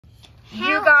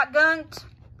You got gunked.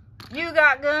 You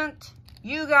got gunked.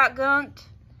 You got gunked.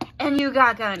 And you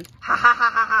got gunked. Ha ha ha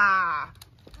ha ha.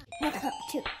 Welcome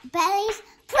to Belly's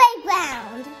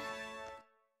Playground.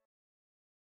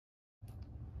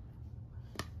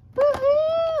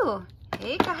 Woohoo!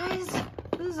 Hey guys,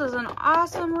 this is an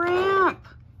awesome ramp.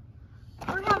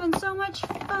 We're having so much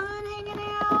fun hanging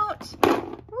out.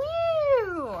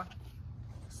 Woo!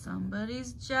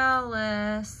 Somebody's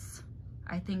jealous.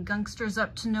 I think Gunkster's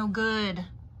up to no good.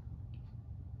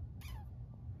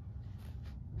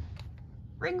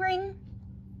 Ring ring.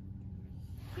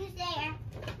 Who's there?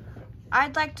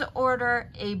 I'd like to order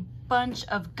a bunch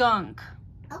of gunk.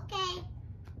 Okay.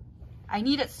 I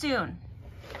need it soon.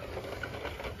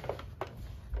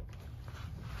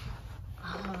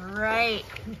 All right.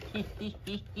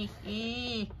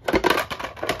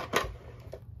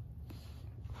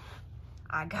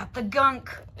 I got the gunk.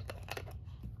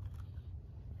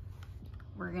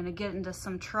 We're gonna get into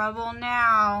some trouble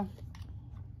now.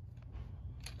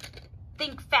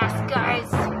 Think fast, guys.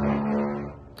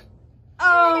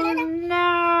 Oh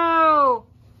no!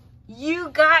 You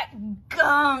got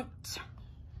gunked.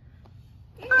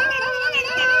 Look at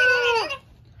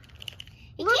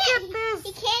this.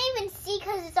 He can't even see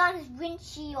because it's on his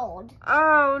windshield.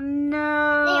 Oh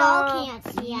no. They all can't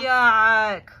see it.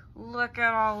 Yuck. Look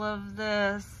at all of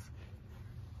this.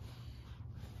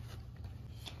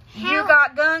 You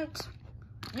got gunked.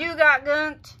 You got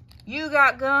gunked. You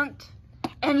got gunked.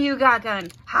 And you got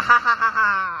gunked. Ha ha ha ha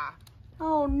ha.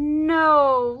 Oh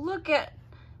no. Look at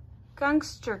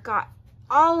Gunkster got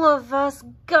all of us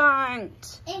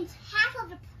gunked. And half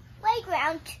of the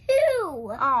playground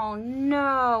too. Oh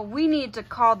no. We need to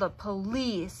call the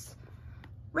police.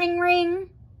 Ring ring.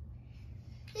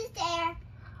 Who's there?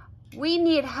 We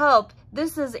need help.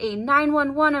 This is a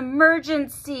 911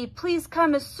 emergency. Please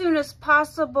come as soon as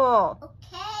possible.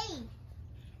 Okay.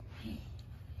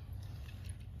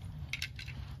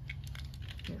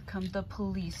 Here come the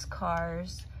police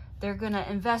cars. They're gonna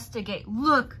investigate.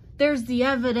 Look, there's the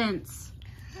evidence.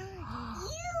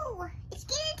 Ew! It's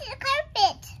getting into the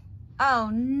carpet. Oh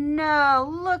no,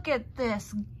 look at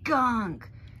this gunk.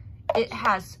 It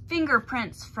has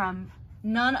fingerprints from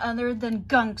none other than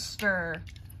Gunkster.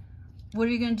 What are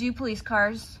you gonna do, police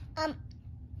cars?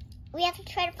 We have to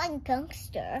try to find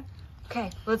Gunkster.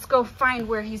 Okay, let's go find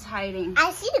where he's hiding.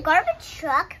 I see the garbage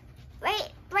truck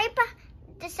right by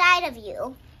the side of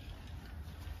you.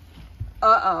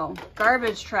 Uh-oh,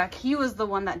 garbage truck. He was the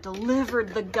one that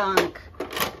delivered the gunk.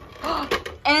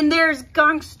 And there's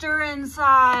Gunkster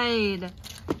inside.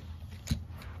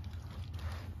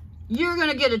 You're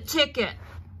gonna get a ticket.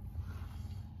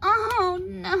 Oh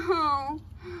no.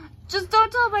 Just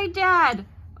don't tell my dad.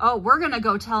 Oh, we're gonna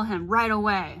go tell him right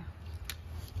away.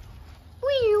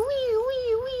 Wee wee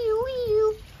wee wee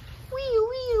wee wee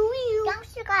wee wee.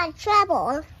 Gunkster got in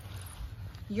trouble.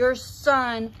 Your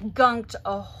son gunked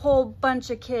a whole bunch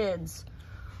of kids.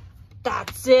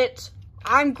 That's it.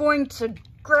 I'm going to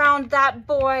ground that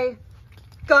boy.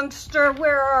 Gunkster,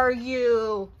 where are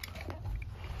you?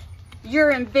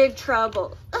 You're in big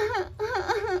trouble.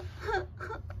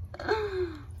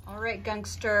 All right,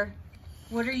 Gunkster.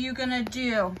 What are you gonna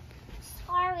do?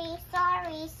 Sorry.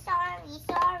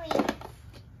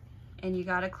 And you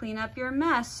gotta clean up your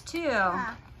mess too.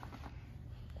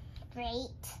 Great.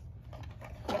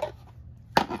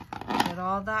 Get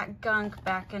all that gunk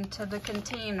back into the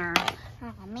container.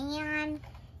 Oh man.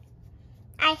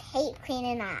 I hate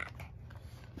cleaning up.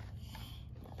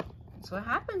 That's what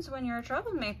happens when you're a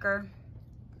troublemaker.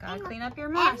 Gotta clean up your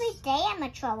mess. Every day I'm a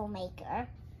troublemaker.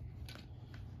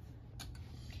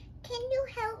 Can you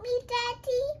help me,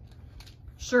 Daddy?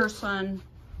 Sure, son.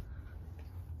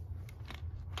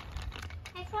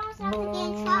 I promise not to get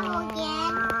in trouble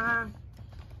again.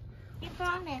 I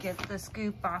promise. Get the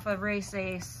scoop off of Race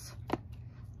Ace.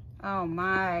 Oh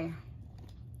my.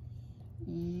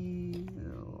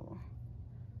 Ew.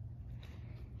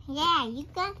 Yeah, you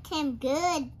got him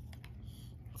good,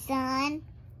 son.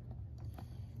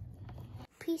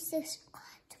 Please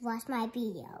subscribe to watch my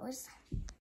videos.